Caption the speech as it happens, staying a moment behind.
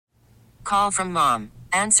call from mom.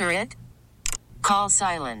 Answer it. Call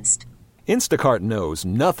silenced. Instacart knows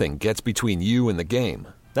nothing gets between you and the game.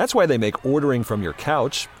 That's why they make ordering from your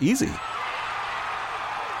couch easy.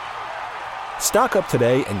 Stock up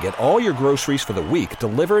today and get all your groceries for the week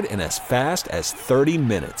delivered in as fast as 30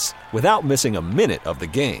 minutes without missing a minute of the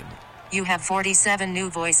game. You have 47 new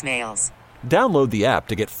voicemails. Download the app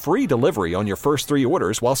to get free delivery on your first 3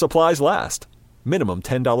 orders while supplies last. Minimum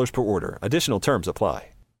 $10 per order. Additional terms apply.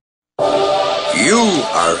 You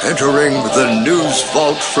are entering the News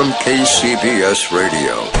Vault from KCBS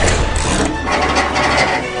Radio.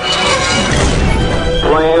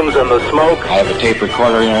 Flames and the smoke. I have a tape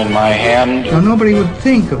recorder in my hand. Now, nobody would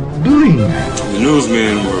think of doing that. The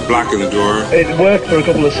newsmen were blocking the door. It worked for a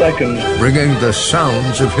couple of seconds. Bringing the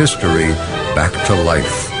sounds of history back to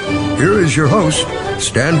life. Here is your host,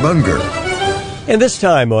 Stan Bunger. And this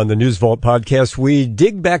time on the News Vault podcast, we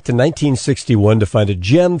dig back to 1961 to find a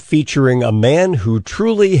gem featuring a man who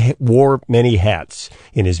truly wore many hats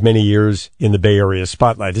in his many years in the Bay Area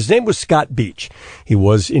spotlight. His name was Scott Beach. He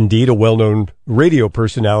was indeed a well-known radio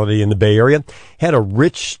personality in the Bay Area, had a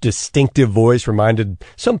rich, distinctive voice, reminded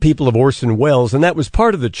some people of Orson Welles, and that was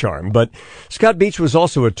part of the charm. But Scott Beach was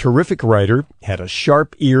also a terrific writer, had a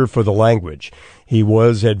sharp ear for the language. He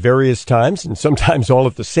was at various times, and sometimes all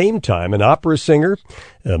at the same time, an opera singer,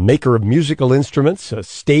 a maker of musical instruments, a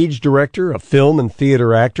stage director, a film and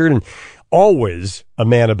theater actor, and always a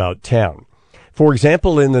man about town. For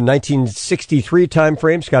example, in the 1963 time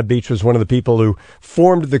frame, Scott Beach was one of the people who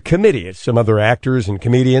formed the Committee, some other actors and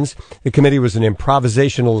comedians. The Committee was an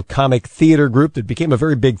improvisational comic theater group that became a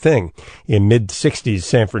very big thing in mid-60s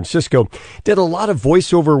San Francisco. Did a lot of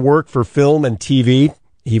voiceover work for film and TV.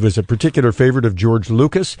 He was a particular favorite of George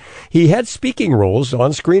Lucas. He had speaking roles,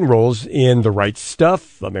 on-screen roles, in The Right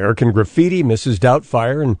Stuff, American Graffiti, Mrs.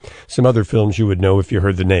 Doubtfire, and some other films you would know if you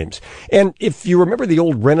heard the names. And if you remember the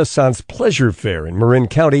old Renaissance Pleasure Fair in Marin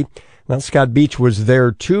County, well, Scott Beach was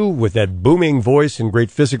there too, with that booming voice and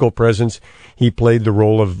great physical presence. He played the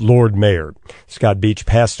role of Lord Mayor. Scott Beach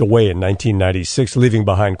passed away in 1996, leaving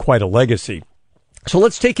behind quite a legacy. So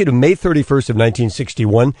let's take you to May 31st of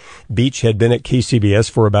 1961. Beach had been at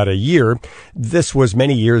KCBS for about a year. This was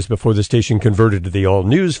many years before the station converted to the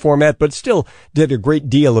all-news format, but still did a great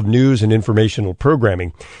deal of news and informational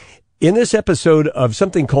programming. In this episode of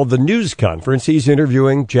something called the News Conference, he's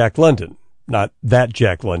interviewing Jack London. Not that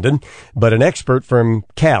Jack London, but an expert from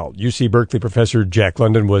Cal. UC Berkeley professor Jack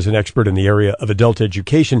London was an expert in the area of adult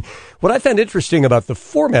education. What I found interesting about the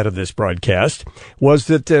format of this broadcast was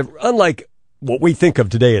that unlike what we think of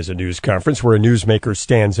today as a news conference, where a newsmaker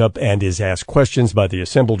stands up and is asked questions by the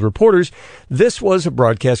assembled reporters, this was a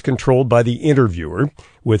broadcast controlled by the interviewer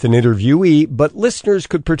with an interviewee, but listeners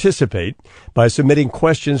could participate by submitting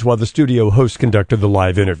questions while the studio host conducted the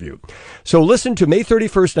live interview. So listen to May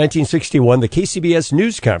 31st, 1961, the KCBS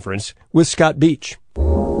News Conference with Scott Beach.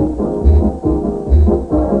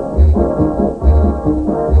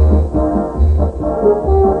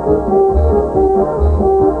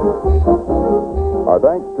 Our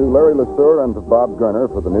thanks to Larry Lesseur and to Bob Gerner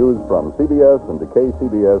for the news from CBS and the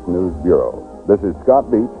KCBS News Bureau. This is Scott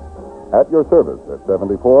Beach at your service at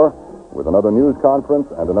 74 with another news conference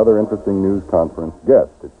and another interesting news conference guest.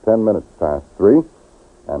 It's 10 minutes past 3,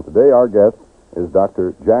 and today our guest is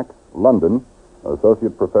Dr. Jack London,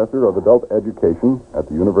 Associate Professor of Adult Education at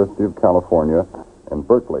the University of California in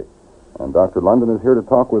Berkeley. And Dr. London is here to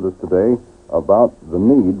talk with us today about the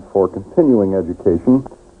need for continuing education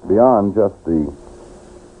beyond just the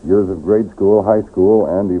years of grade school, high school,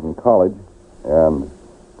 and even college, and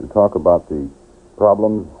to talk about the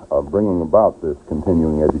problems of bringing about this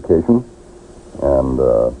continuing education and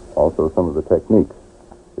also some of the techniques.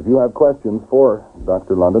 If you have questions for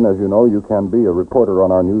Dr. London, as you know, you can be a reporter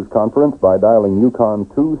on our news conference by dialing Yukon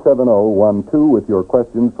 27012 with your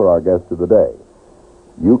questions for our guest of the day.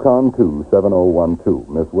 Yukon 27012.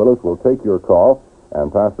 Miss Willis will take your call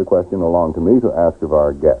and pass the question along to me to ask of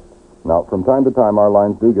our guest. Now, from time to time, our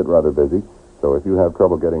lines do get rather busy, so if you have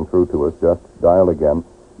trouble getting through to us, just dial again,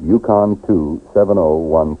 Yukon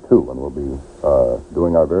 27012, and we'll be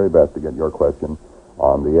doing our very best to get your question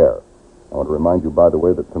on the air. I want to remind you, by the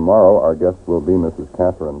way, that tomorrow our guest will be Mrs.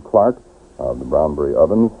 Catherine Clark of the Brownbury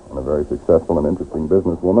Ovens, and a very successful and interesting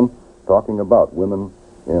businesswoman, talking about women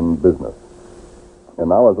in business. And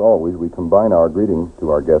now, as always, we combine our greeting to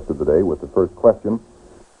our guest of the day with the first question.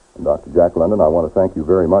 And Dr. Jack London, I want to thank you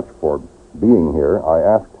very much for being here. I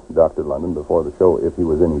asked Dr. London before the show if he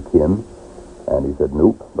was any kin, and he said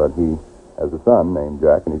nope, but he has a son named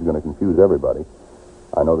Jack, and he's going to confuse everybody.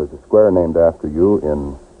 I know there's a square named after you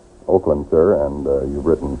in Oakland, sir, and you've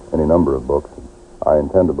written any number of books. I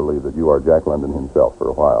intend to believe that you are Jack London himself for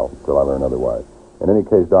a while, till I learn otherwise. In any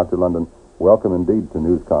case, Dr. London, welcome indeed to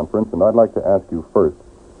News Conference, and I'd like to ask you first,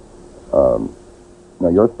 now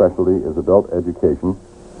your specialty is adult education.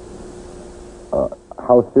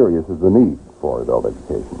 How serious is the need for adult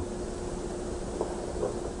education?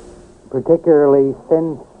 Particularly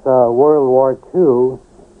since World War II,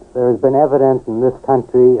 there has been evidence in this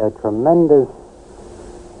country a tremendous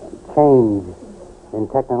change in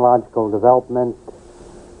technological development,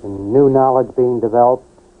 in new knowledge being developed,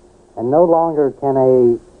 and no longer can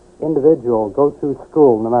a individual go through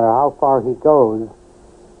school, no matter how far he goes,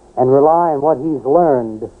 and rely on what he's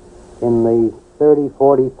learned in the 30,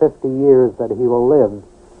 40, 50 years that he will live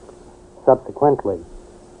subsequently.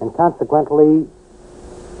 And consequently,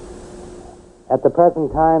 at the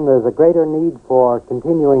present time, there's a greater need for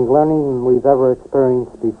continuing learning than we've ever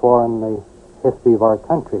experienced before in the history of our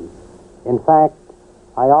country. In fact,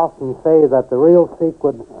 I often say that the real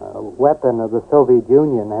secret weapon of the Soviet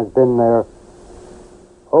Union has been their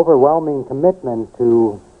overwhelming commitment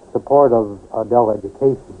to support of adult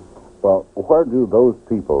education. Well, where do those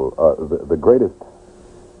people, the greatest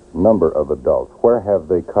number of adults, where have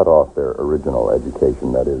they cut off their original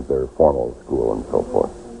education, that is, their formal school and so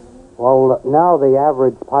forth? Well, now the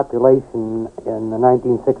average population in the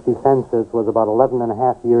 1960 census was about 11 and a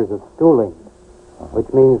half years of schooling,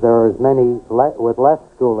 which means there are as many with less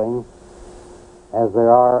schooling as there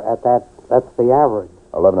are at that's the average.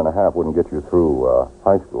 11 and a half wouldn't get you through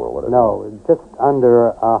high school, would it? No, just under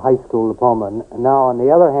a high school diploma. Now, on the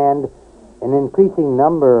other hand, an increasing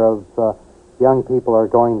number of young people are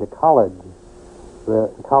going to college.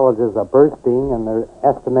 The colleges are bursting, and they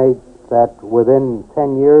estimate that within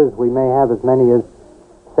 10 years we may have as many as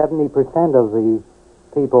 70% of the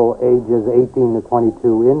people ages 18 to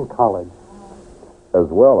 22 in college. As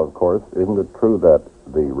well, of course, isn't it true that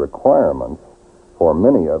the requirements for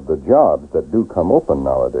many of the jobs that do come open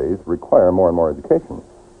nowadays require more and more education?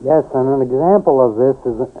 Yes, and an example of this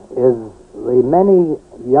is the many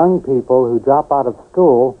young people who drop out of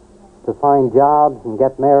school to find jobs and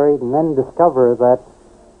get married and then discover that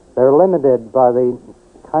they're limited by the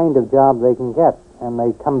kind of job they can get, and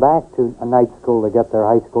they come back to a night school to get their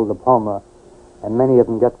high school diploma, and many of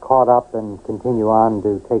them get caught up and continue on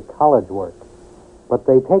to take college work. But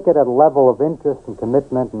they take it at a level of interest and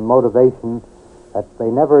commitment and motivation that they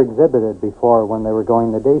never exhibited before when they were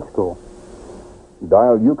going to day school.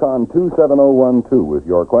 Dial Yukon 27012 with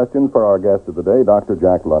your questions for our guest of the day, Dr.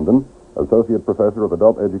 Jack London, Associate Professor of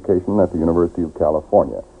Adult Education at the University of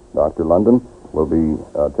California. Dr. London will be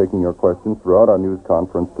taking your questions throughout our news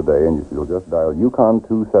conference today, and you'll just dial Yukon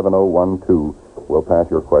 27012. We'll pass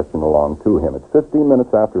your question along to him. It's 15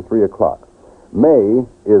 minutes after 3 o'clock. May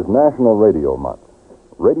is National Radio Month.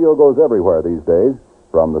 Radio goes everywhere these days,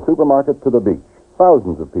 from the supermarket to the beach.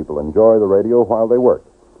 Thousands of people enjoy the radio while they work.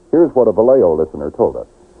 Here's what a Vallejo listener told us.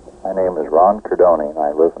 My name is Ron Cardoni, and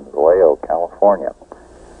I live in Vallejo, California.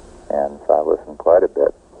 And so I listen quite a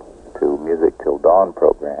bit to Music Till Dawn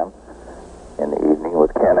program in the evening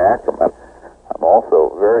with Ken Ackerman. I'm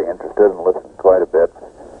also very interested in listening quite a bit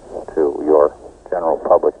to your general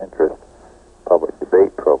public interest, public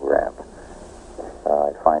debate programs.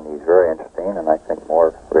 I find these very interesting, and I think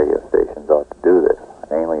more radio stations ought to do this.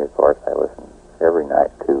 Mainly, of course, I listen every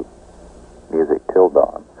night to Music Till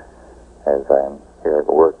Dawn, as I'm here at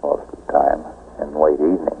work most of the time in late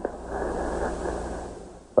evenings.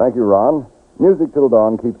 Thank you, Ron. Music Till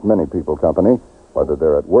Dawn keeps many people company, whether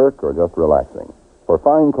they're at work or just relaxing. For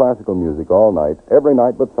fine classical music all night, every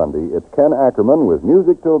night but Sunday, it's Ken Ackerman with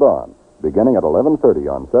Music Till Dawn, beginning at 11:30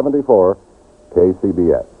 on 74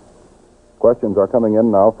 KCBS. Questions are coming in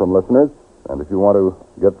now from listeners, and if you want to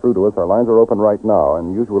get through to us, our lines are open right now,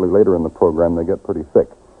 and usually later in the program they get pretty thick.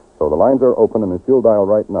 So the lines are open, and if you'll dial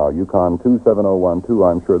right now, Yukon 27012,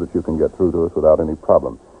 I'm sure that you can get through to us without any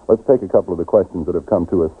problem. Let's take a couple of the questions that have come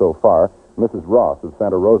to us so far. Mrs. Ross of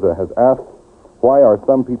Santa Rosa has asked, why are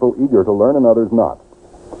some people eager to learn and others not?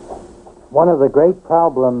 One of the great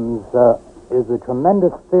problems is the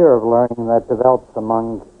tremendous fear of learning that develops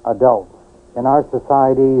among adults. In our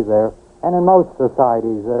society, and in most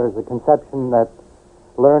societies, there's a conception that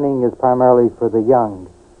learning is primarily for the young.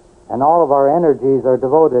 And all of our energies are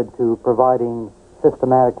devoted to providing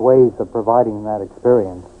systematic ways of providing that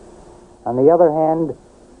experience. On the other hand,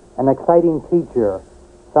 an exciting teacher,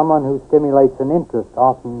 someone who stimulates an interest,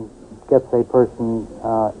 often gets a person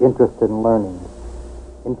interested in learning.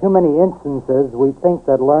 In too many instances, we think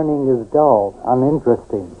that learning is dull,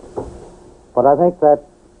 uninteresting. But I think that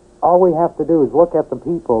all we have to do is look at the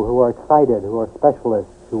people who are excited, who are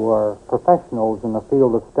specialists, who are professionals in the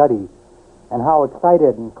field of study, and how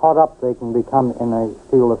excited and caught up they can become in a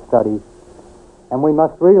field of study. And we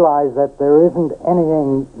must realize that there isn't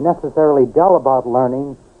anything necessarily dull about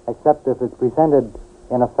learning, except if it's presented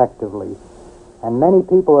ineffectively. And many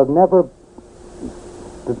people have never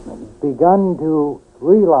begun to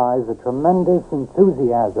realize the tremendous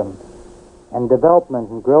enthusiasm and development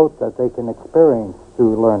and growth that they can experience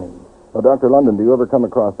through learning. Well, Dr. London, do you ever come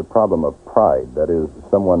across the problem of pride? That is,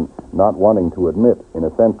 someone not wanting to admit, in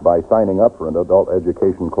a sense, by signing up for an adult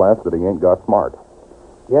education class that he ain't got smart.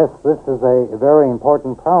 Yes, this is a very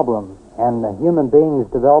important problem, and human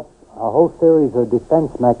beings develop a whole series of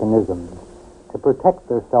defense mechanisms to protect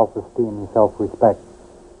their self-esteem and self-respect,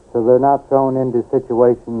 so they're not thrown into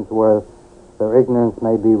situations where their ignorance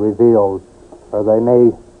may be revealed, or they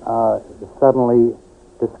may suddenly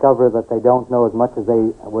discover that they don't know as much as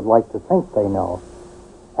they would like to think they know.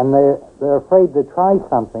 And they're afraid to try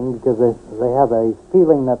something because they have a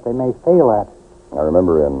feeling that they may fail at it. I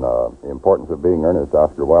remember in The Importance of Being Earnest,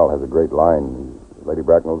 Oscar Wilde has a great line. Lady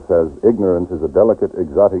Bracknell says, "Ignorance is a delicate,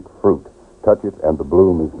 exotic fruit. Touch it and the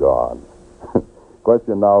bloom is gone."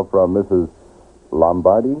 Question now from Mrs.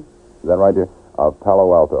 Lombardi, is that right, dear? Of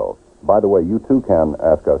Palo Alto. By the way, you too can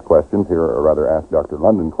ask us questions here, or rather ask Dr.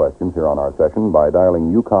 London questions here on our session by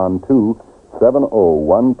dialing Yukon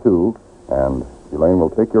 27012, and Elaine will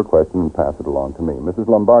take your question and pass it along to me. Mrs.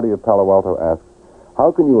 Lombardi of Palo Alto asks,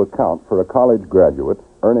 how can you account for a college graduate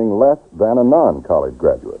earning less than a non-college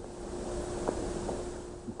graduate?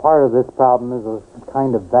 Part of this problem is a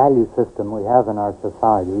kind of value system we have in our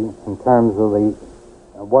society in terms of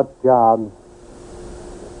what jobs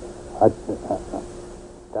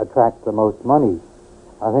attract the most money.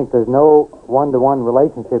 I think there's no one-to-one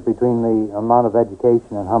relationship between the amount of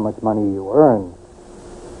education and how much money you earn.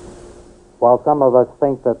 While some of us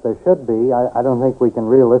think that there should be, I don't think we can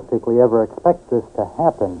realistically ever expect this to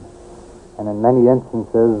happen. And in many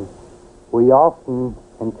instances, we often,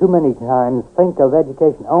 and too many times, think of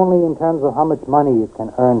education only in terms of how much money it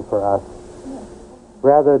can earn for us,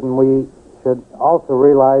 rather than we should also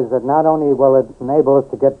realize that not only will it enable us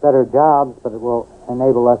to get better jobs, but it will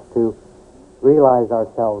enable us to realize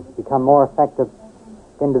ourselves, become more effective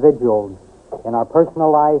individuals in our personal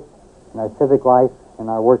life, in our civic life, in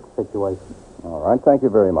our work situation. All right, thank you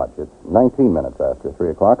very much. It's 19 minutes after 3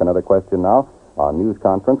 o'clock. Another question now. Our news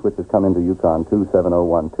conference, which has come into Yukon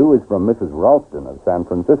 27012, is from Mrs. Ralston of San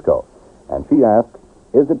Francisco. And she asks,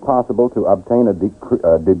 is it possible to obtain a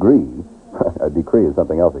degree? A decree is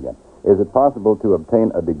something else again. Is it possible to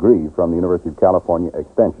obtain a degree from the University of California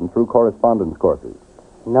Extension through correspondence courses?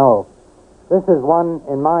 No. This is one,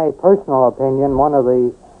 in my personal opinion, one of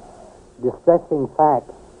the distressing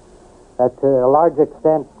facts that to a large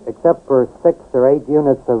extent, except for 6 or 8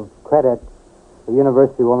 units of credit, the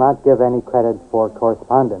university will not give any credit for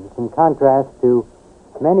correspondence, in contrast to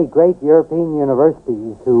many great European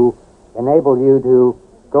universities who enable you to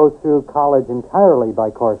go through college entirely by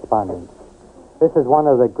correspondence. This is one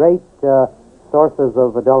of the great sources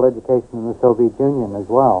of adult education in the Soviet Union as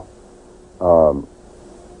well. Now,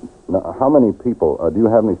 how many people, do you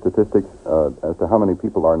have any statistics as to how many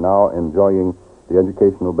people are now enjoying the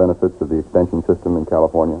educational benefits of the extension system in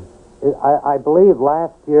California? I believe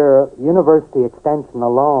last year, university extension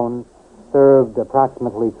alone served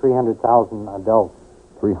approximately 300,000 adults.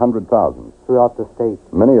 300,000? Throughout the state.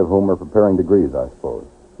 Many of whom are preparing degrees, I suppose.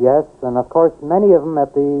 Yes, and of course many of them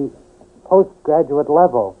at the postgraduate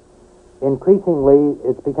level. Increasingly,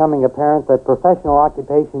 it's becoming apparent that professional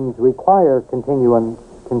occupations require continuing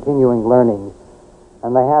learning.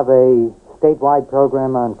 And they have a statewide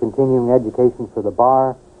program on continuing education for the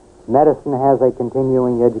bar. Medicine has a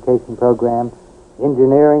continuing education program.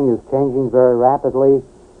 Engineering is changing very rapidly.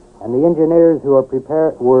 And the engineers who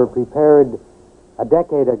were prepared a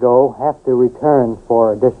decade ago have to return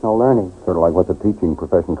for additional learning. Sort of like what the teaching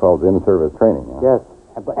profession calls in-service training. Huh? Yes,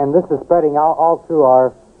 and this is spreading all through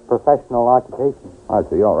our professional occupation. I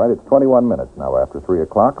see. All right. It's 21 minutes now after 3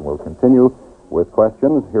 o'clock, and we'll continue with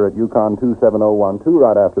questions here at Yukon 27012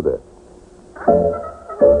 right after this.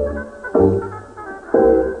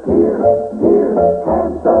 Beer,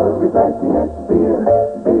 hands are refreshing it. Beer,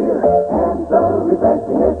 hands are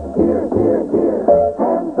refreshing it. Beer,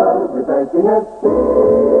 hands are refreshing it. Beer.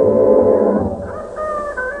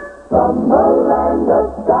 From the land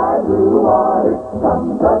of sky blue water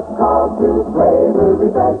comes a call to flavor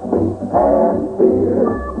refreshing hand beer.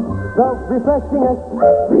 The refreshing hand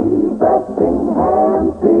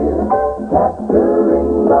beer,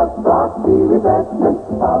 capturing the frosty refreshment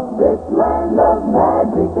of this land of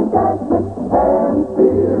magic enchantment. Hand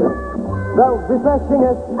beer. The refreshing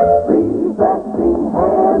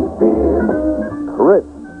hand beer. Crisp,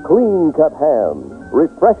 clean-cut hams,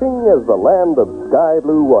 refreshing as the land of sky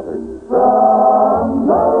blue waters. From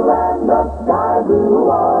the land of sky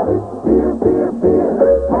blue waters, beer, beer, beer,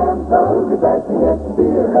 hams the refreshingest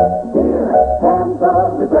beer, beer, hams the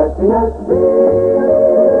refreshingest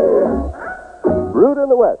beer. Brewed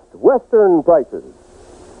in the West, Western prices.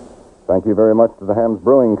 Thank you very much to the Hams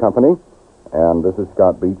Brewing Company. And this is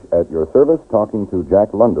Scott Beach at your service, talking to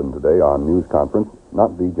Jack London today on News Conference.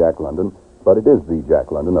 Not the Jack London, but it is the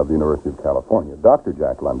Jack London of the University of California, Dr.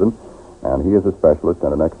 Jack London, and he is a specialist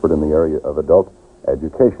and an expert in the area of adult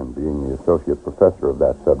education, being the associate professor of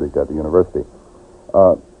that subject at the university.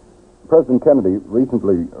 President Kennedy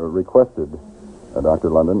recently requested, Dr.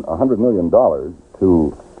 London, $100 million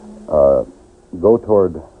to go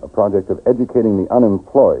toward a project of educating the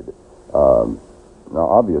unemployed. Now,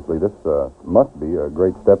 obviously, this must be a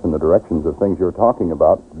great step in the directions of things you're talking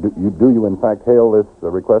about. Do you in fact, hail this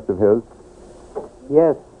request of his?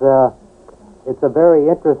 Yes, it's a very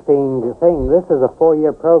interesting thing. This is a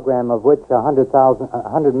 4-year program of which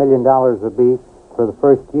 $100 million would be for the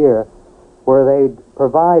first year, where they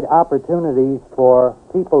provide opportunities for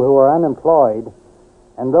people who are unemployed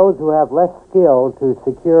and those who have less skill to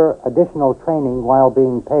secure additional training while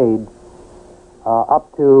being paid up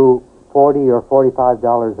to $40 or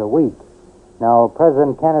 $45 a week. Now,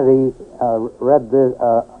 President Kennedy read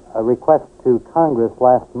a request to Congress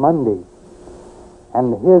last Monday,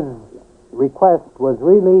 and his request was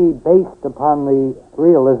really based upon the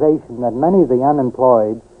realization that many of the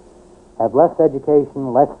unemployed have less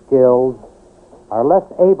education, less skills, are less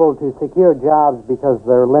able to secure jobs because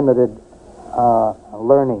they're limited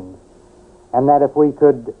learning, and that if we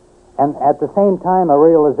could, and at the same time a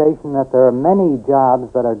realization that there are many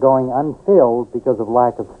jobs that are going unfilled because of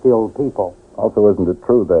lack of skilled people. Also, isn't it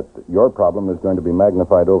true that your problem is going to be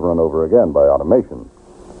magnified over and over again by automation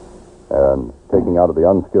and taking out of the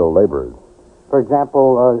unskilled laborers? For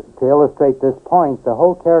example, to illustrate this point, the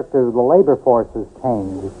whole character of the labor force has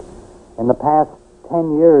changed. In the past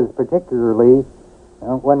 10 years particularly,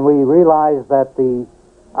 when we realize that the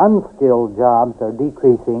unskilled jobs are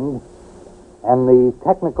decreasing and the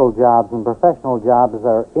technical jobs and professional jobs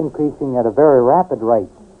are increasing at a very rapid rate,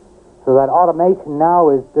 so that automation now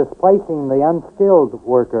is displacing the unskilled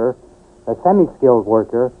worker, the semi-skilled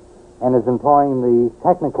worker, and is employing the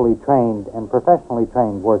technically trained and professionally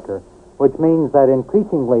trained worker, which means that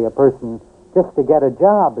increasingly a person, just to get a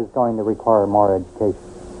job, is going to require more education.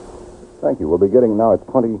 Thank you. We'll be getting, now it's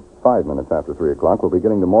 25 minutes after 3 o'clock, we'll be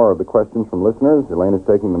getting to more of the questions from listeners. Elaine is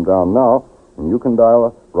taking them down now, and you can dial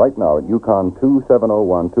us right now at Yukon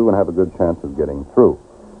 27012 and have a good chance of getting through.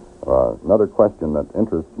 Another question that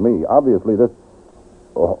interests me, obviously this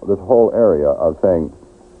whole area of saying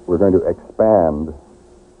we're going to expand,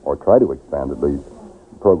 or try to expand at least,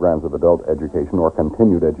 programs of adult education or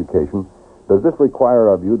continued education, does this require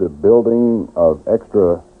of you the building of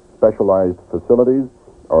extra specialized facilities,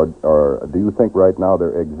 or do you think right now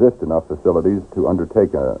there exist enough facilities to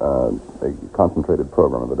undertake a concentrated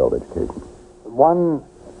program of adult education? One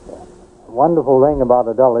wonderful thing about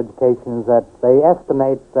adult education is that they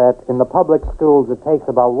estimate that in the public schools it takes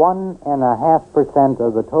about 1.5%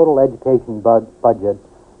 of the total education budget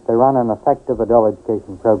to run an effective adult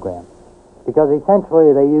education program. Because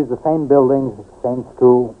essentially they use the same buildings, same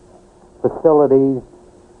school facilities,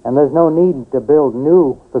 and there's no need to build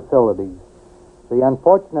new facilities. The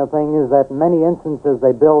unfortunate thing is that in many instances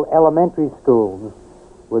they build elementary schools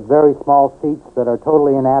with very small seats that are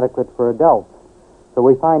totally inadequate for adults. So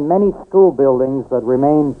we find many school buildings that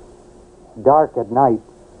remain dark at night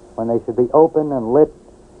when they should be open and lit,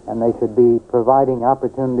 and they should be providing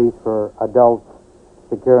opportunities for adults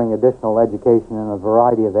securing additional education in a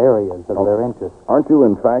variety of areas of their interest. Aren't you,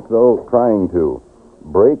 in fact, though, trying to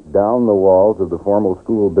break down the walls of the formal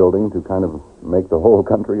school building to kind of make the whole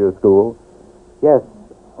country a school? Yes.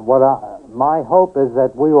 My hope is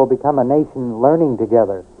that we will become a nation learning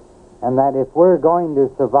together, and that if we're going to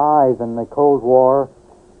survive in the Cold War,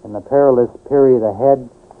 in the perilous period ahead,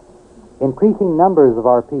 increasing numbers of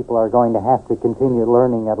our people are going to have to continue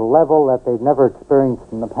learning at a level that they've never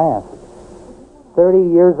experienced in the past.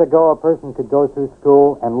 30 years ago, a person could go through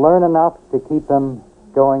school and learn enough to keep him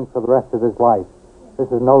going for the rest of his life.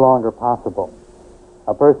 This is no longer possible.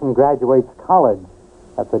 A person graduates college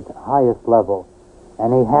at the highest level,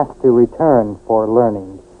 and he has to return for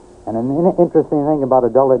learning. And an interesting thing about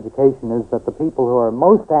adult education is that the people who are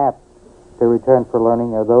most apt to return for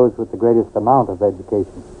learning are those with the greatest amount of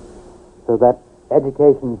education. So that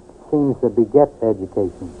education seems to beget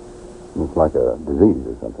education. It's like a disease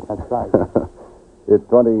or something. That's right. It's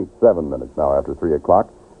 27 minutes now after 3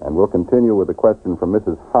 o'clock, and we'll continue with a question from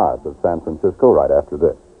Mrs. Haas of San Francisco right after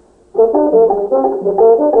this.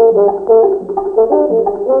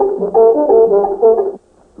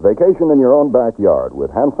 Vacation in your own backyard with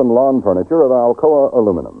handsome lawn furniture of Alcoa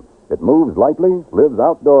aluminum. It moves lightly, lives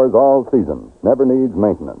outdoors all season, never needs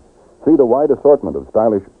maintenance. See the wide assortment of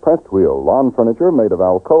stylish pressed wheel lawn furniture made of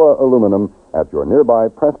Alcoa aluminum at your nearby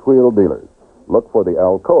pressed wheel dealers. Look for the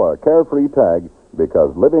Alcoa Carefree tag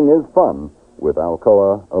because living is fun with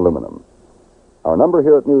Alcoa aluminum. Our number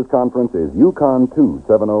here at News Conference is Yukon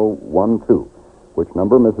 27012, which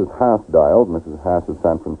number Mrs. Haas dialed, Mrs. Haas of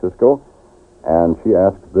San Francisco, and she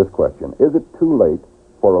asked this question: is it too late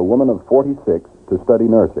for a woman of 46 to study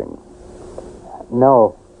nursing?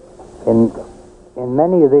 No. In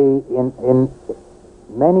many of the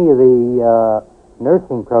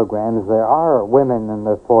nursing programs, there are women in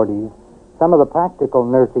their 40s. Some of the practical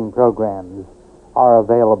nursing programs are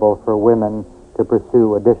available for women to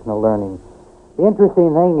pursue additional learning. The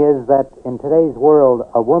interesting thing is that in today's world,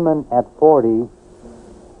 a woman at 40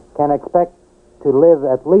 can expect to live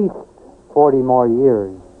at least 40 more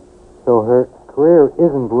years. So her career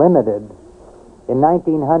isn't limited. In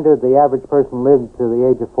 1900, the average person lived to the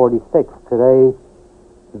age of 46. Today,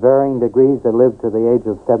 varying degrees, they live to the age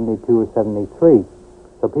of 72 or 73.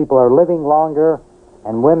 So people are living longer,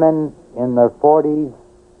 and women in their 40s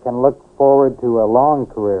can look forward to a long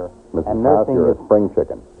career. Mrs. And Haas, you're a spring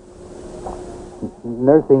chicken.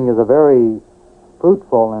 Nursing is a very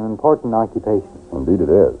fruitful and important occupation. Indeed it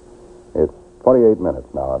is. It's 28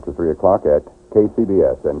 minutes now after 3 o'clock at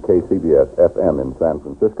KCBS and KCBS FM in San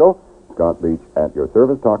Francisco. Scott Beach at your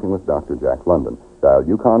service, talking with Dr. Jack London. Dial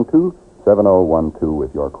Yukon 27012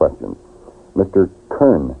 with your questions. Mr.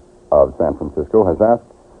 Kern of San Francisco has asked,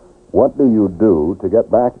 what do you do to get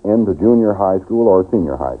back into junior high school or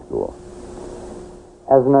senior high school?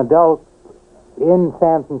 As an adult in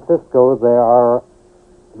San Francisco,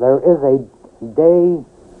 there is a day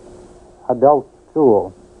adult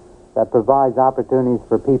school that provides opportunities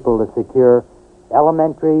for people to secure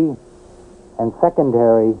elementary and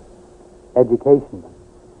secondary education.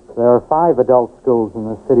 There are 5 adult schools in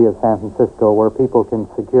the city of San Francisco where people can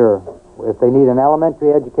secure, if they need an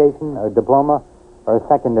elementary education, a diploma, or a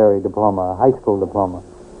secondary diploma, a high school diploma.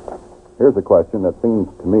 Here's a question that seems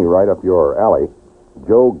to me right up your alley.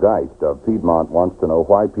 Joe Geist of Piedmont wants to know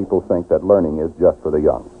why people think that learning is just for the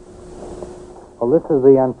young. Well, this is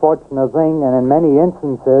the unfortunate thing, and in many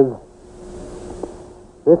instances,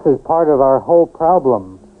 this is part of our whole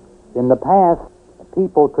problem. In the past,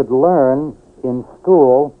 people could learn in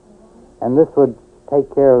school, and this would take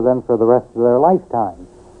care of them for the rest of their lifetime.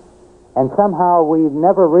 And somehow we've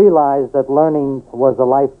never realized that learning was a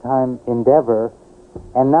lifetime endeavor,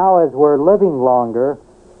 and now as we're living longer,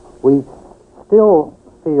 we still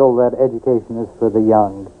feel that education is for the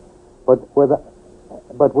young.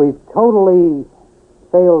 But we've totally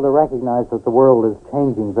failed to recognize that the world is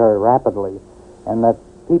changing very rapidly, and that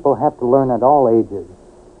people have to learn at all ages.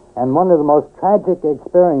 And one of the most tragic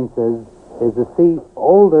experiences is to see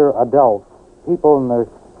older adults, people in their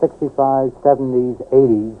 65s, 70s,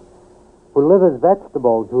 80s, who live as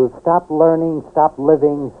vegetables, who have stopped learning, stopped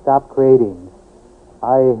living, stopped creating.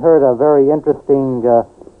 I heard a very interesting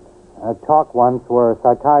talk once where a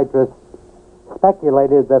psychiatrist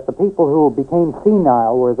speculated that the people who became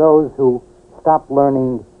senile were those who stopped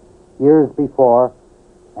learning years before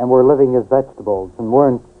and were living as vegetables and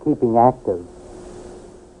weren't keeping active.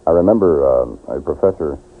 I remember a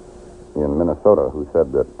professor in Minnesota who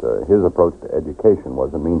said that his approach to education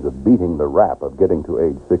was a means of beating the rap of getting to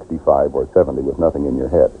age 65 or 70 with nothing in your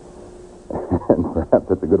head. And perhaps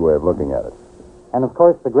that's a good way of looking at it. And of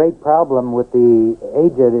course, the great problem with the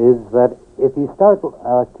aged is that if you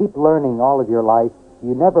keep learning all of your life,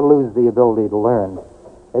 you never lose the ability to learn.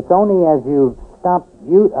 It's only as you stop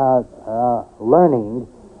learning,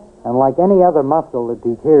 and like any other muscle, it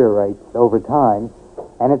deteriorates over time.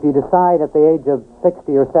 And if you decide at the age of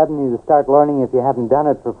 60 or 70 to start learning, if you haven't done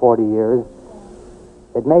it for 40 years,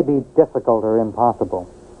 it may be difficult or impossible.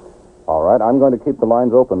 All right, I'm going to keep the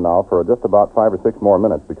lines open now for just about 5 or 6 more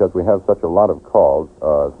minutes because we have such a lot of calls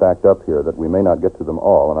stacked up here that we may not get to them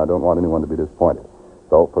all, and I don't want anyone to be disappointed.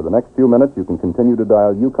 So for the next few minutes, you can continue to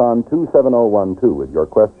dial Yukon 27012 with your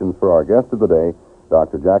questions for our guest of the day,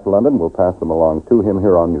 Dr. Jack London. We'll pass them along to him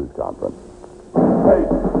here on News Conference. Hey,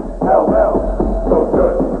 Pell-Mell. So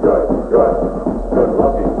good, good, good. Good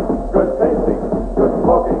looking, good tasting, good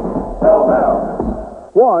smoking.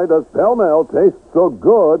 Pell-Mell. Why does Pell-Mell taste so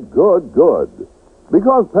good, good, good?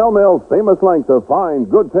 Because Pell-Mell's famous length of fine,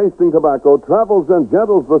 good-tasting tobacco travels and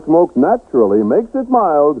gentles the smoke naturally, makes it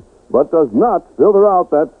mild, but does not filter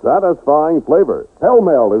out that satisfying flavor.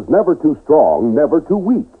 Pell-Mell is never too strong, never too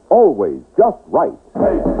weak. Always just right.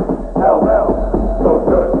 Hey, Pell-mell. So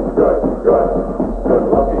good, good, good. Good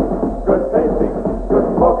looking, good tasting, good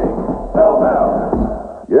smoking.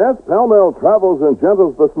 Pell-mell. Yes, Pell-mell travels and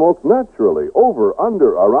gentles the smoke naturally, over,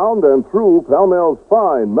 under, around, and through Pell-mell's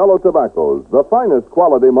fine, mellow tobaccos, the finest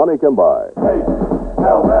quality money can buy. Hey,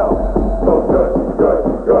 Pell-mell. So good, good,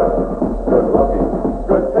 good. Good looking,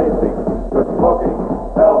 good tasting, good smoking.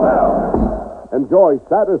 Pell-mell. Enjoy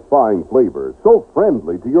satisfying flavors so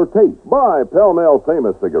friendly to your taste. Buy Pell-mell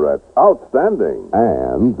Famous cigarettes. Outstanding.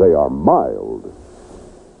 And they are mild.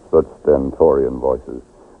 Such stentorian voices.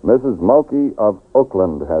 Mrs. Mulkey of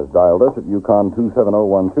Oakland has dialed us at Yukon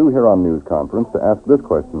 27012 here on News Conference to ask this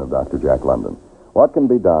question of Dr. Jack London. What can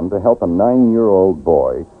be done to help a 9-year-old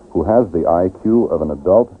boy who has the IQ of an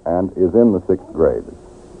adult and is in the 6th grade?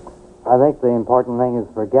 I think the important thing is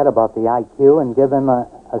forget about the IQ and give him a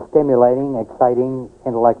stimulating, exciting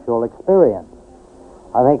intellectual experience.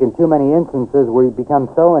 I think in too many instances we become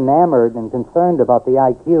so enamored and concerned about the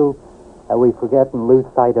IQ that we forget and lose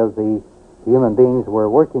sight of the human beings we're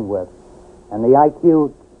working with. And the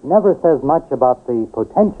IQ never says much about the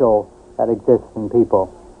potential that exists in people.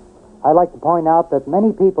 I'd like to point out that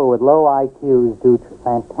many people with low IQs do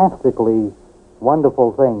fantastically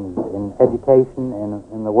wonderful things in education and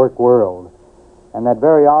in the work world, and that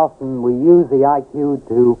very often we use the IQ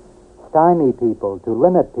to stymie people, to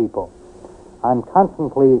limit people. I'm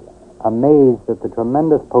constantly amazed at the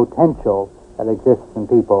tremendous potential that exists in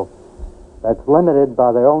people that's limited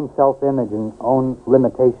by their own self-image and own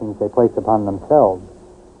limitations they place upon themselves.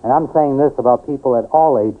 And I'm saying this about people at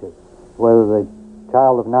all ages, whether the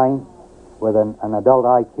child of 9 with an adult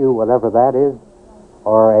IQ, whatever that is,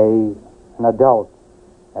 or an adult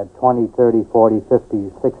at 20, 30, 40, 50,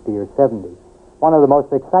 60, or 70. One of the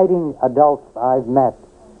most exciting adults I've met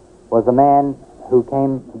was a man who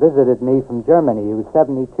visited me from Germany. He was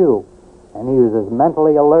 72, and he was as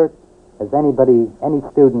mentally alert as any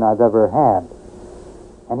student I've ever had.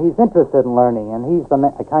 And he's interested in learning, and he's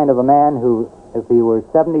the kind of a man who, if he were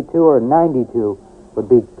 72 or 92, would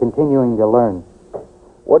be continuing to learn.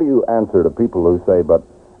 What do you answer to people who say, but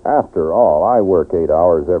after all, I work 8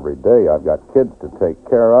 hours every day. I've got kids to take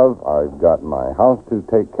care of. I've got my house to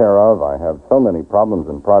take care of. I have so many problems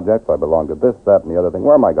and projects. I belong to this, that, and the other thing.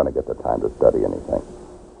 Where am I going to get the time to study anything?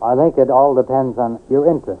 I think it all depends on your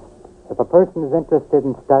interest. If a person is interested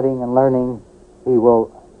in studying and learning, he will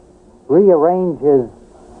rearrange his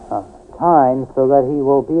time so that he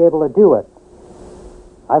will be able to do it.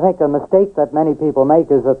 I think a mistake that many people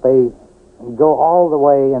make is that they go all the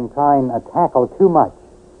way and try and tackle too much.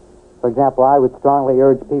 For example, I would strongly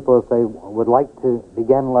urge people, if they would like to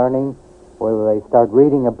begin learning, whether they start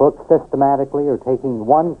reading a book systematically or taking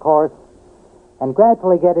one course, and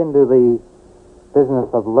gradually get into the business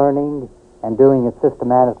of learning and doing it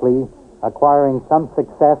systematically, acquiring some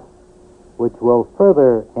success which will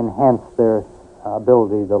further enhance their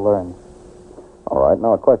ability to learn. All right,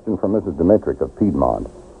 now a question from Mrs. Dimitrick of Piedmont.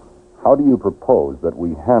 How do you propose that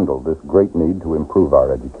we handle this great need to improve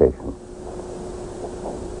our education?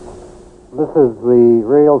 This is the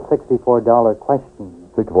real $64 question.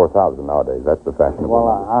 $64,000 nowadays. That's the fashionable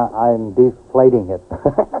number. I'm deflating it.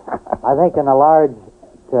 I think to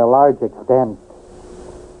a large extent,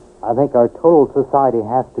 I think our total society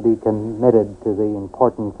has to be committed to the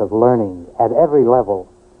importance of learning at every level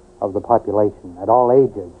of the population, at all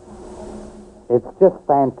ages. It's just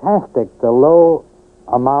fantastic, the low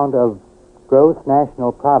amount of gross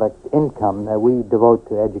national product income that we devote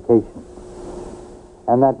to education.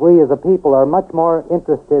 And that we as a people are much more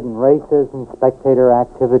interested in races and spectator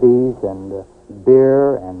activities and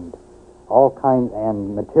beer and all kinds,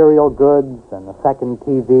 and material goods and a second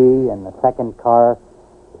TV and a second car.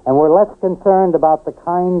 And we're less concerned about the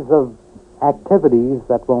kinds of activities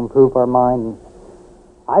that will improve our mind.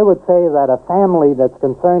 I would say that a family that's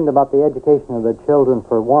concerned about the education of their children,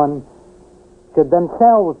 for one, should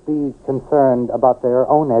themselves be concerned about their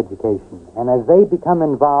own education. And as they become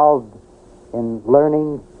involved in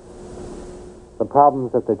learning, the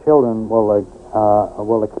problems that the children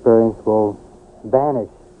will experience will vanish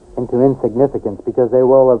into insignificance, because they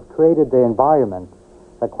will have created the environment,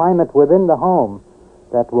 the climate within the home,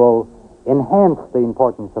 that will enhance the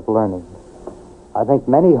importance of learning. I think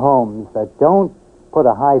many homes that don't put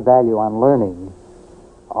a high value on learning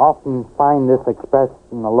often find this expressed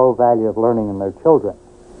in the low value of learning in their children.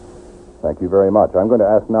 Thank you very much. I'm going to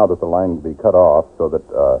ask now that the line be cut off so that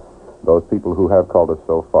those people who have called us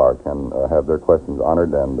so far can have their questions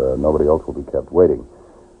honored, and nobody else will be kept waiting.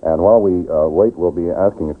 And while we wait, we'll be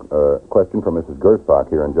asking a question from Mrs. Gersbach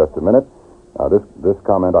here in just a minute. This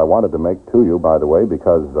comment I wanted to make to you, by the way,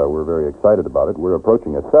 because we're very excited about it. We're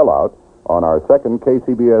approaching a sellout on our second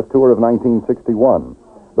KCBS tour of 1961.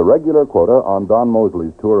 The regular quota on Don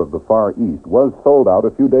Mosley's tour of the Far East was sold out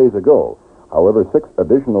a few days ago. However, 6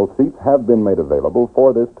 additional seats have been made available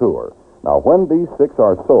for this tour. Now, when these 6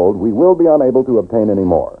 are sold, we will be unable to obtain any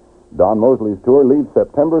more. Don Mosley's tour leaves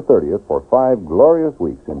September 30th for 5 glorious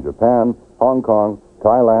weeks in Japan, Hong Kong,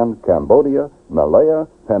 Thailand, Cambodia, Malaya,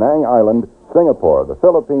 Penang Island, Singapore, the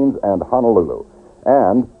Philippines, and Honolulu.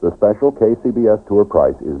 And the special KCBS tour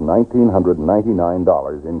price is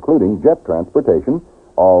 $1,999, including jet transportation,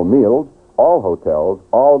 all meals, all hotels,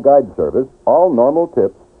 all guide service, all normal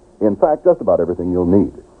tips, in fact, just about everything you'll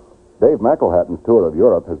need. Dave McElhatton's tour of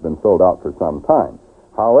Europe has been sold out for some time.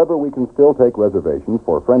 However, we can still take reservations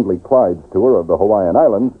for Friendly Clyde's tour of the Hawaiian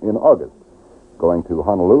Islands in August, going to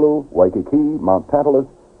Honolulu, Waikiki, Mount Tantalus,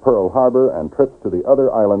 Pearl Harbor, and trips to the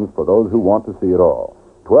other islands for those who want to see it all.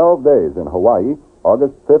 12 days in Hawaii,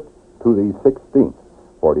 August 5th to the 16th.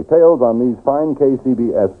 For details on these fine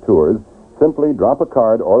KCBS tours, simply drop a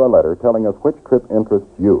card or a letter telling us which trip interests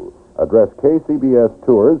you. Address KCBS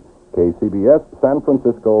Tours, KCBS San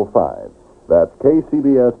Francisco 5. That's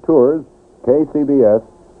KCBS Tours, KCBS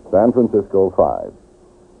San Francisco 5.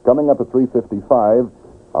 Coming up at 3:55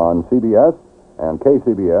 on CBS and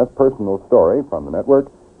KCBS, Personal Story from the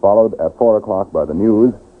network, followed at 4 o'clock by the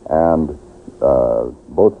news, and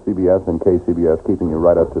both CBS and KCBS keeping you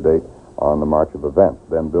right up to date on the march of events.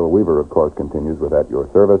 Then Bill Weaver, of course, continues with At Your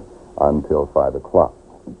Service until 5 o'clock.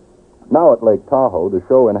 Now at Lake Tahoe, the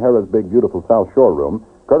show in Harrah's Big Beautiful South Shore Room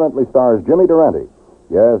currently stars Jimmy Durante.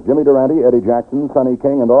 Yes, Jimmy Durante, Eddie Jackson, Sonny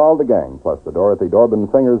King, and all the gang, plus the Dorothy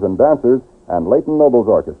Dorbin Singers and Dancers, and Leighton Noble's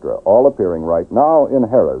Orchestra, all appearing right now in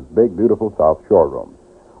Harrah's Big Beautiful South Shore Room.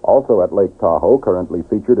 Also at Lake Tahoe, currently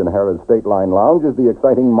featured in Harrah's State Line Lounge, is the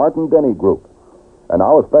exciting Martin Denny Group. And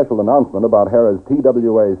now a special announcement about Harrah's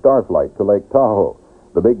TWA Starflight to Lake Tahoe.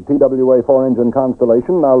 The big TWA 4-engine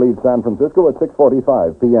Constellation now leaves San Francisco at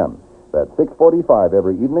 6:45 p.m. That's 6:45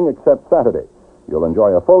 every evening except Saturday. You'll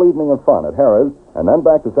enjoy a full evening of fun at Harrah's and then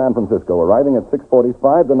back to San Francisco, arriving at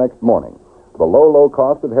 6:45 the next morning. The low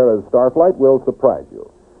cost of Harrah's Starflight will surprise you.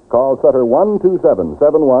 Call Sutter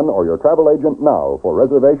 12771 or your travel agent now for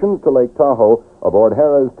reservations to Lake Tahoe aboard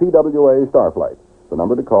Harrah's TWA Starflight. The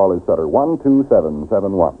number to call is Sutter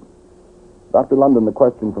 12771. Dr. London, the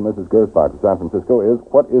question from Mrs. Gersbach of San Francisco is,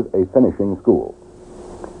 what is a finishing school?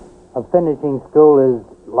 A finishing school is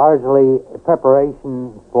largely a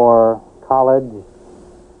preparation for college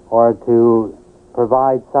or to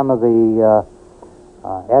provide some of the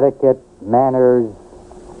etiquette, manners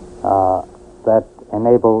that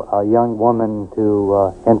enable a young woman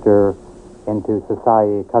to enter into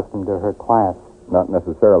society accustomed to her class. Not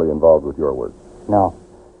necessarily involved with your work. No.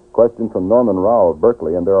 Question from Norman Rao of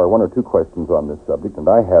Berkeley, and there are 1 or 2 questions on this subject, and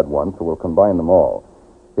I had one, so we'll combine them all.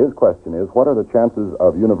 His question is, what are the chances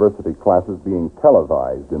of university classes being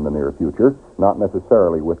televised in the near future, not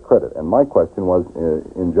necessarily with credit? And my question was,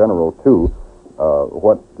 in general, too,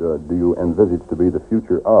 what do you envisage to be the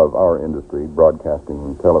future of our industry,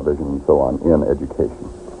 broadcasting, television, and so on, in education?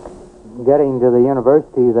 Getting to the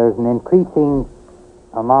university, there's an increasing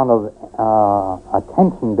amount of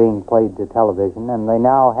attention being paid to television, and they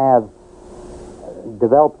now have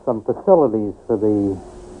developed some facilities for the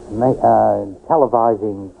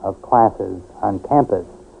televising of classes on campus.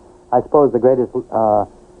 I suppose the greatest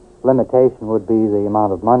limitation would be the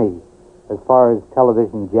amount of money. As far as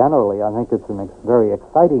television generally, I think it's a very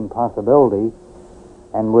exciting possibility,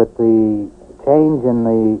 and with the change in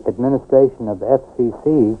the administration of the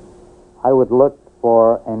FCC, I would look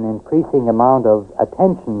for an increasing amount of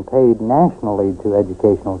attention paid nationally to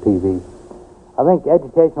educational TV. I think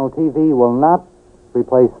educational TV will not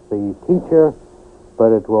replace the teacher,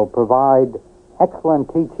 but it will provide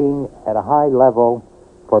excellent teaching at a high level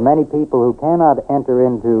for many people who cannot enter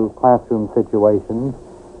into classroom situations,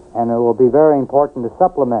 and it will be very important to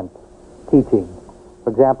supplement teaching.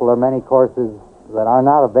 For example, there are many courses that are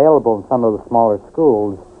not available in some of the smaller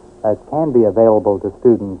schools that can be available to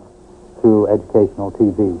students through educational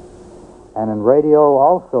TV. And in radio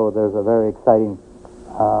also there's a very exciting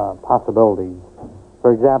possibility.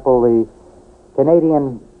 For example, the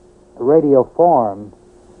Canadian Radio Forum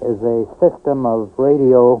is a system of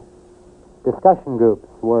radio discussion groups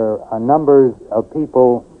where numbers of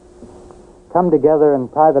people come together in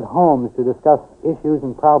private homes to discuss issues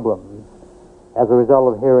and problems as a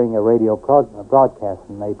result of hearing a radio broadcast,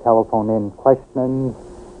 and they telephone in questions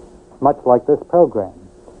much like this program.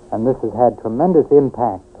 And this has had tremendous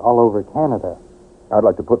impact all over Canada. I'd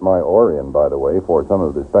like to put my oar in, by the way, for some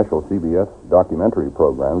of the special CBS documentary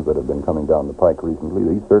programs that have been coming down the pike recently.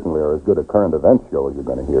 These certainly are as good a current events show as you're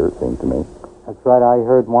going to hear, it seems to me. That's right. I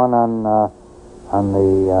heard one on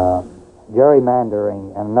the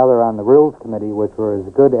gerrymandering and another on the Rules Committee, which were as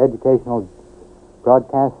good educational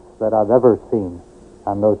broadcasts that I've ever seen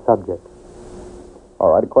on those subjects.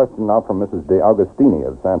 All right, a question now from Mrs. De Agostini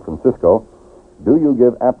of San Francisco. Do you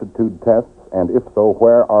give aptitude tests, and if so,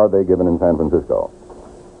 where are they given in San Francisco?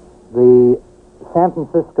 The San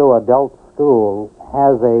Francisco Adult School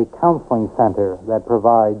has a counseling center that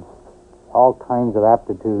provides all kinds of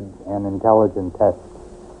aptitude and intelligence tests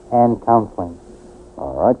and counseling.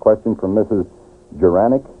 All right, question from Mrs.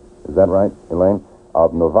 Juranic, is that right, Elaine,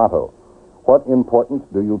 of Novato. What importance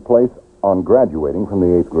do you place on graduating from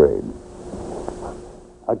the 8th grade?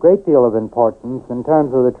 A great deal of importance in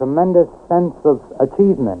terms of the tremendous sense of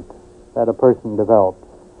achievement that a person develops.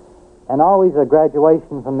 And always a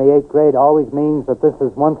graduation from the 8th grade always means that this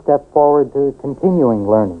is one step forward to continuing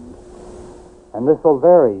learning. And this will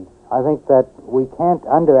vary. I think that we can't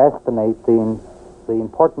underestimate the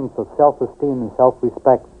importance of self-esteem and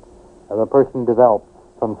self-respect that a person develops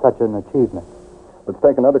from such an achievement. Let's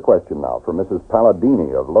take another question now from Mrs.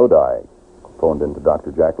 Palladini of Lodi, phoned in to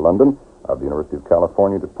Dr. Jack London of the University of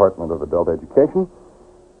California Department of Adult Education.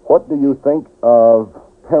 What do you think of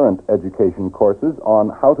parent education courses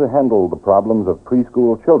on how to handle the problems of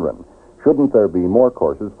preschool children? Shouldn't there be more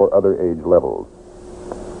courses for other age levels?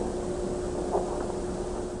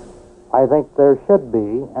 I think there should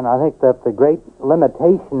be, and I think that the great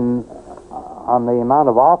limitation on the amount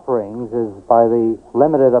of offerings is by the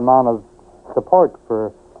limited amount of support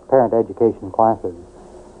for parent education classes.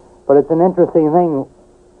 But it's an interesting thing.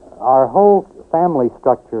 Our whole family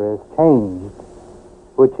structure has changed,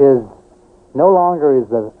 which is no longer is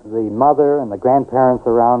the mother and the grandparents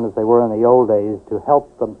around as they were in the old days to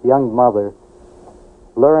help the young mother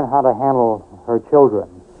learn how to handle her children.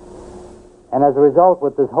 And as a result,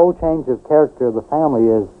 with this whole change of character of the family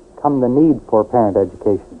has come the need for parent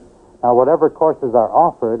education. Now, whatever courses are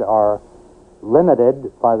offered are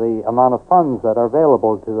limited by the amount of funds that are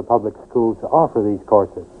available to the public schools to offer these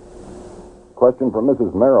courses. Question from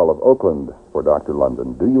Mrs. Merrill of Oakland for Dr.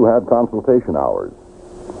 London. Do you have consultation hours?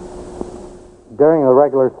 During the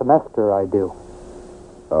regular semester, I do.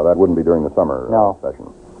 That wouldn't be during the summer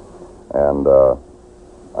session. And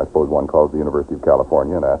I suppose one calls the University of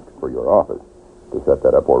California and asks for your office to set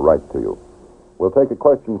that up or write to you. We'll take a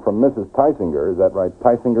question from Mrs. Tysinger. Is that right?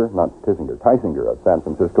 Tysinger? Not Tissinger. Tysinger of San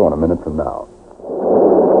Francisco in a minute from now.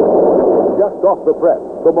 Just off the press,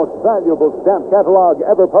 the most valuable stamp catalog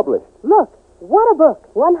ever published. Look, what a book.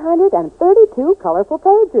 132 colorful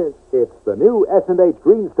pages. It's the new S&H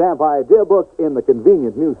Green Stamp Idea Book in the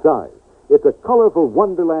convenient new size. It's a colorful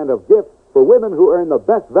wonderland of gifts for women who earn the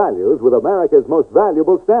best values with America's most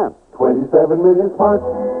valuable stamps. 27 million smart,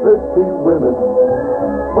 thrifty women.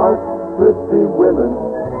 Smart, thrifty women.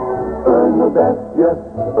 Earn the best, yes,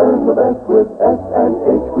 earn the best with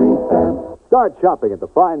S&H Green Stamps. Start shopping at the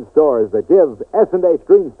fine stores that give S&H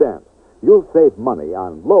Green Stamps. You'll save money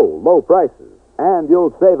on low prices. And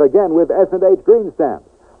you'll save again with S&H Green Stamps.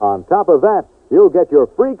 On top of that, you'll get your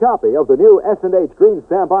free copy of the new S&H Green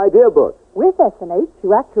Stamp Idea Book. With S&H,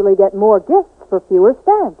 you actually get more gifts for fewer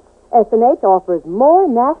stamps. S&H offers more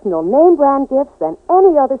national name-brand gifts than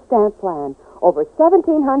any other stamp plan. Over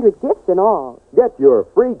 1,700 gifts in all. Get your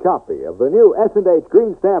free copy of the new S&H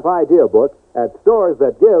Green Stamp Idea Book at stores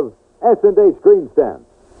that give S&H Green Stamps.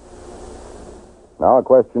 Now a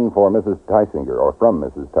question for Mrs. Tysinger, or from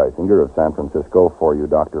Mrs. Tysinger of San Francisco for you,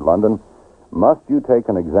 Dr. London. Must you take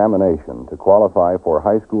an examination to qualify for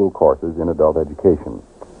high school courses in adult education?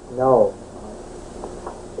 No.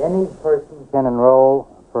 Any person can enroll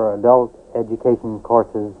for adult education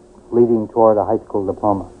courses leading toward a high school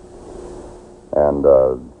diploma. And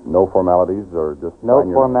no formalities or just... No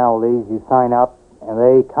formalities. You sign up, and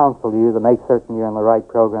they counsel you to make certain you're in the right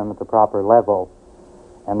program at the proper level.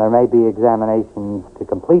 And there may be examinations to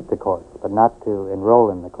complete the course, but not to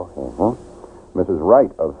enroll in the course. Mrs.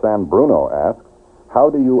 Wright of San Bruno asks, how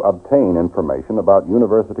do you obtain information about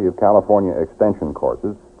University of California extension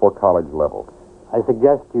courses for college level? I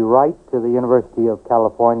suggest you write to the University of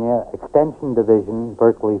California Extension Division,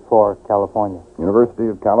 Berkeley 4, California. University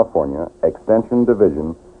of California Extension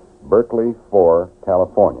Division, Berkeley 4,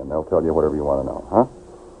 California. And they'll tell you whatever you want to know, huh?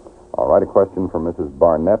 All right, a question from Mrs.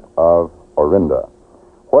 Barnett of Orinda.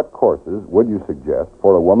 What courses would you suggest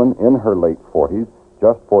for a woman in her late 40s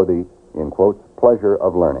just for the, in quotes, pleasure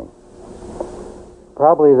of learning?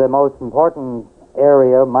 Probably the most important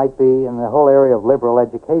area might be in the whole area of liberal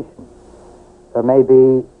education. There may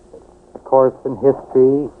be a course in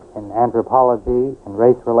history, in anthropology, in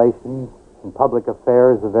race relations, in public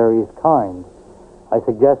affairs of various kinds. I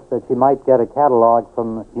suggest that she might get a catalog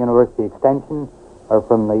from University Extension or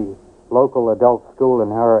from the local adult school in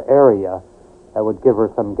her area that would give her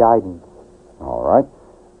some guidance. All right.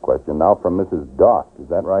 Question now from Mrs. Dost. Is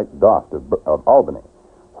that right? Dost of Albany.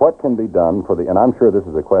 What can be done for the, and I'm sure this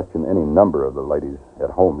is a question any number of the ladies at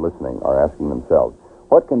home listening are asking themselves,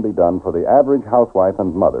 what can be done for the average housewife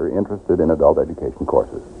and mother interested in adult education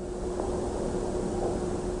courses?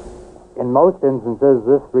 In most instances,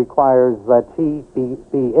 this requires that she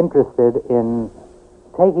be interested in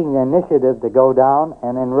taking the initiative to go down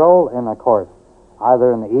and enroll in a course,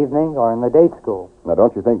 either in the evening or in the day school. Now,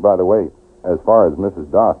 don't you think, by the way, as far as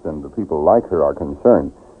Mrs. Dost and the people like her are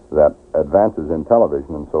concerned, that advances in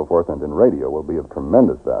television and so forth and in radio will be of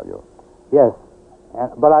tremendous value? Yes,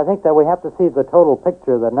 but I think that we have to see the total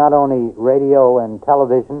picture, that not only radio and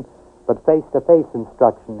television, but face-to-face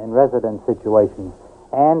instruction in residence situations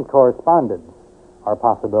and correspondence are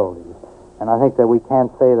possibilities. And I think that we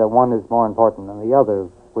can't say that one is more important than the other.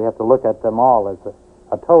 We have to look at them all as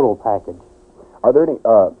a total package. Are there any,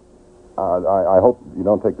 I hope you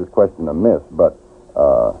don't take this question amiss, but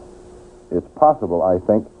it's possible, I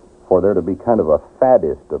think, for there to be kind of a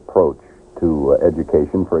faddist approach to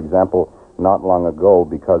education. For example, not long ago,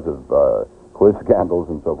 because of quiz scandals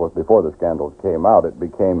and so forth, before the scandals came out, it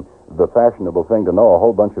became the fashionable thing to know a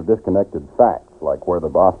whole bunch of disconnected facts, like where the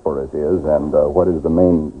Bosphorus is and what is the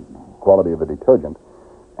main quality of a detergent.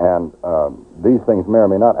 And these things may or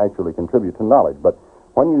may not actually contribute to knowledge. But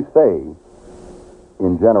when you say,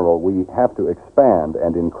 in general, we have to expand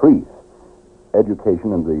and increase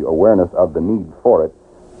education and the awareness of the need for it,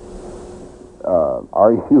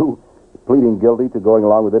 are you pleading guilty to going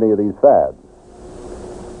along with any of these fads?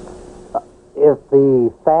 If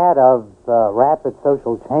the fad of rapid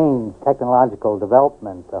social change, technological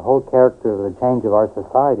development, the whole character of the change of our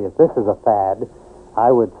society, if this is a fad,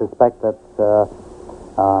 I would suspect that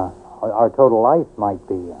our total life might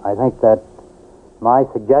be. I think that my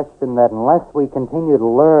suggestion that unless we continue to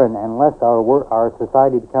learn, unless our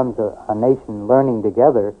society becomes a nation learning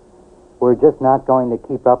together, we're just not going to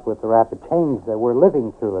keep up with the rapid change that we're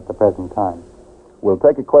living through at the present time. We'll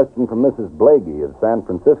take a question from Mrs. Blagey of San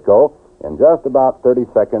Francisco in just about 30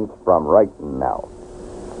 seconds from right now.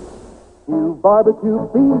 You barbecue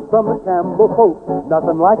beans from the Campbell folks,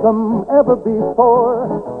 nothing like 'em ever before.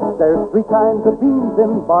 There's 3 kinds of beans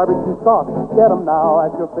in barbecue sauce. Get 'em now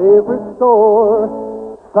at your favorite store.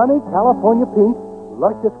 Sunny California pink,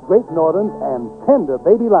 luscious Great Northern, and tender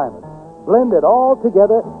baby limon. Blend it all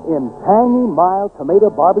together in tangy, mild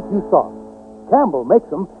tomato barbecue sauce. Campbell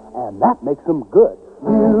makes 'em, and that makes 'em good.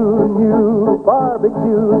 New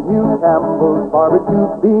barbecue, new Campbell's barbecue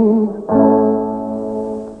beans.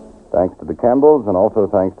 Thanks to the Campbells and also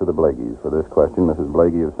thanks to the Blageys for this question. Mrs.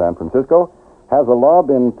 Blagey of San Francisco. Has a law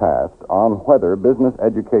been passed on whether business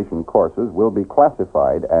education courses will be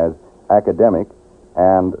classified as academic,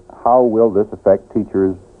 and how will this affect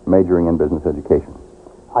teachers majoring in business education?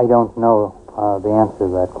 I don't know the answer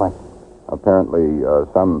to that question. Apparently,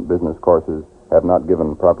 some business courses have not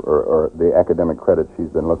given proper or the academic credit she's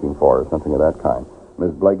been looking for, or something of that kind.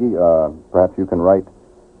 Ms. Blagey, perhaps you can write.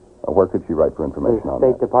 Where could she write for information on that?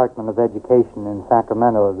 The State Department of Education in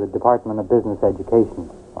Sacramento, the Department of Business Education.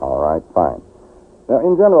 All right, fine. Now,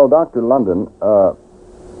 in general, Dr. London, I've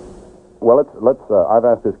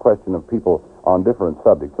asked this question of people on different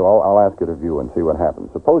subjects, so I'll ask it of you and see what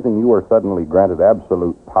happens. Supposing you were suddenly granted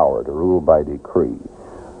absolute power to rule by decree,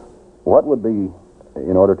 what would be,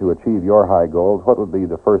 in order to achieve your high goals, what would be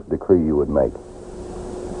the first decree you would make?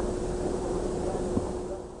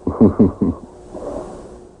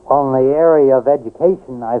 On the area of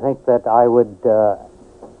education, I think that I would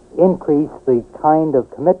increase the kind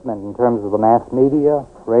of commitment in terms of the mass media,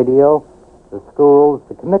 radio, the schools,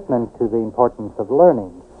 the commitment to the importance of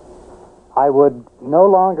learning. I would no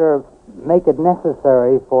longer make it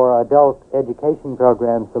necessary for adult education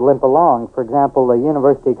programs to limp along. For example, the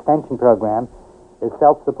University Extension program is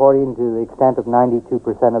self-supporting to the extent of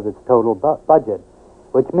 92% of its total budget,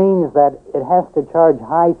 which means that it has to charge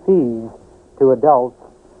high fees to adults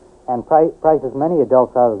and price as many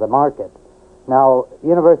adults out of the market. Now,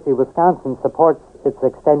 University of Wisconsin supports its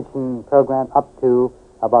extension program up to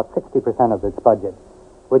about 60% of its budget,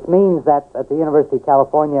 which means that at the University of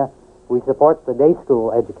California, we support the day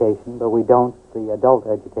school education, but we don't the adult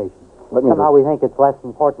education. Somehow we think it's less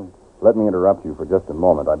important. Let me interrupt you for just a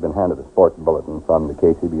moment. I've been handed a sports bulletin from the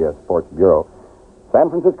KCBS Sports Bureau. San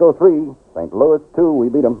Francisco 3, St. Louis 2, we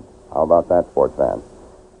beat them. How about that, sports fans?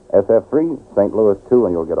 SF 3, St. Louis 2,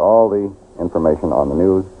 and you'll get all the information on the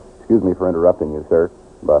news. Excuse me for interrupting you, sir,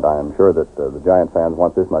 but I am sure that the Giant fans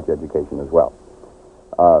want this much education as well.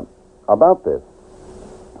 About this,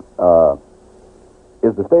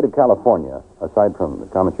 Is the state of California, aside from the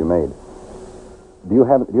comments you made, do you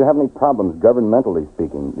have any problems governmentally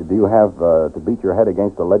speaking? Do you have to beat your head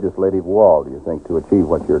against a legislative wall, do you think, to achieve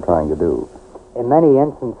what you're trying to do? In many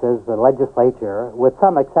instances, the legislature, with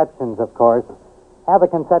some exceptions, of course, have a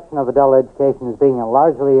conception of adult education as being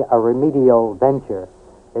largely a remedial venture,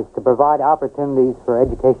 is to provide opportunities for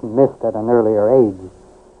education missed at an earlier age.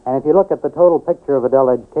 And if you look at the total picture of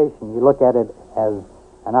adult education, you look at it as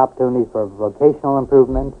an opportunity for vocational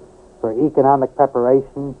improvement, for economic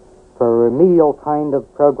preparation, for a remedial kind of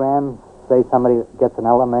program, say somebody gets an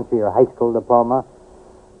elementary or high school diploma,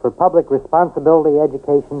 for public responsibility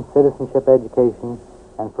education, citizenship education,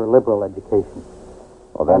 and for liberal education.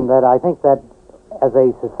 Well, then, and that I think that as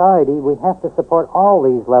a society, we have to support all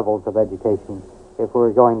these levels of education if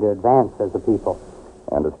we're going to advance as a people.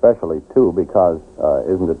 And especially, too, because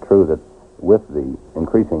isn't it true that with the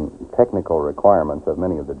increasing technical requirements of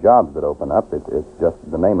many of the jobs that open up, it's just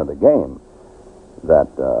the name of the game that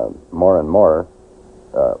more and more,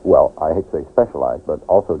 well, I hate to say specialized, but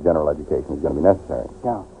also general education is going to be necessary.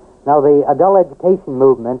 Yeah. Now, the adult education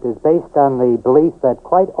movement is based on the belief that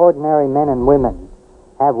quite ordinary men and women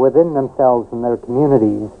have within themselves and their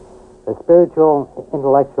communities the spiritual,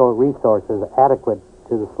 intellectual resources adequate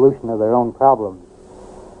to the solution of their own problems.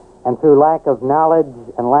 And through lack of knowledge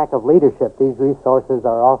and lack of leadership, these resources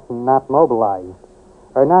are often not mobilized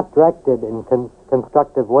or not directed in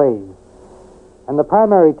constructive ways. And the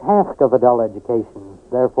primary task of adult education,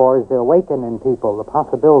 therefore, is to awaken in people the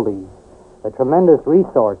possibilities, the tremendous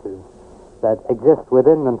resources that exist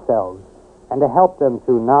within themselves, and to help them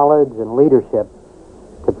through knowledge and leadership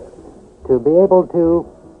to be able to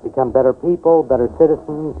become better people, better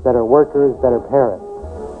citizens, better workers, better parents.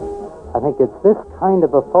 I think it's this kind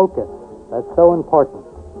of a focus that's so important,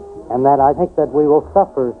 and that I think that we will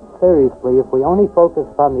suffer seriously if we only focus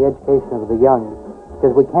upon the education of the young,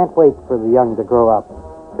 because we can't wait for the young to grow up,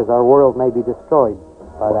 because our world may be destroyed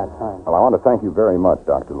by that time. Well, I want to thank you very much,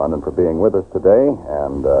 Dr. London, for being with us today,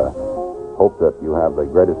 and hope that you have the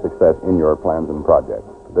greatest success in your plans and projects.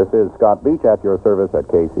 This is Scott Beach at your service at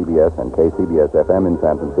KCBS and KCBS-FM in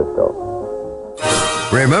San Francisco.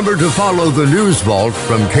 Remember to follow the News Vault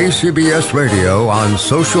from KCBS Radio on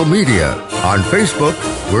social media. On Facebook,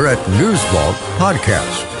 we're at News Vault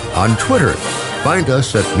Podcast. On Twitter, find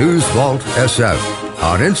us at News Vault SF.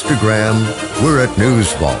 On Instagram, we're at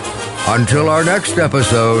News Vault. Until our next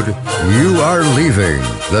episode, you are leaving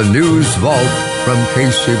the News Vault from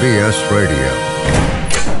KCBS Radio.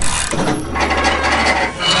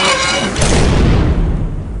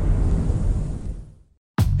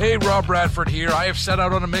 Hey, Rob Bradford here. I have set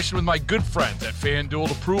out on a mission with my good friends at FanDuel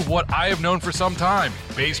to prove what I have known for some time.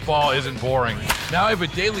 Baseball isn't boring. Now I have a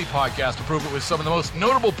daily podcast to prove it with some of the most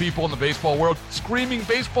notable people in the baseball world screaming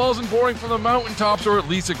baseball isn't boring from the mountaintops, or at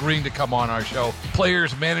least agreeing to come on our show.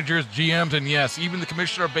 Players, managers, GMs, and yes, even the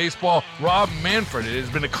commissioner of baseball, Rob Manfred. It has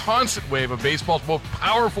been a constant wave of baseball's most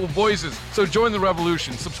powerful voices. So join the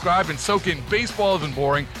revolution. Subscribe and soak in Baseball Isn't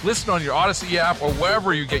Boring. Listen on your Odyssey app or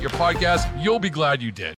wherever you get your podcasts. You'll be glad you did.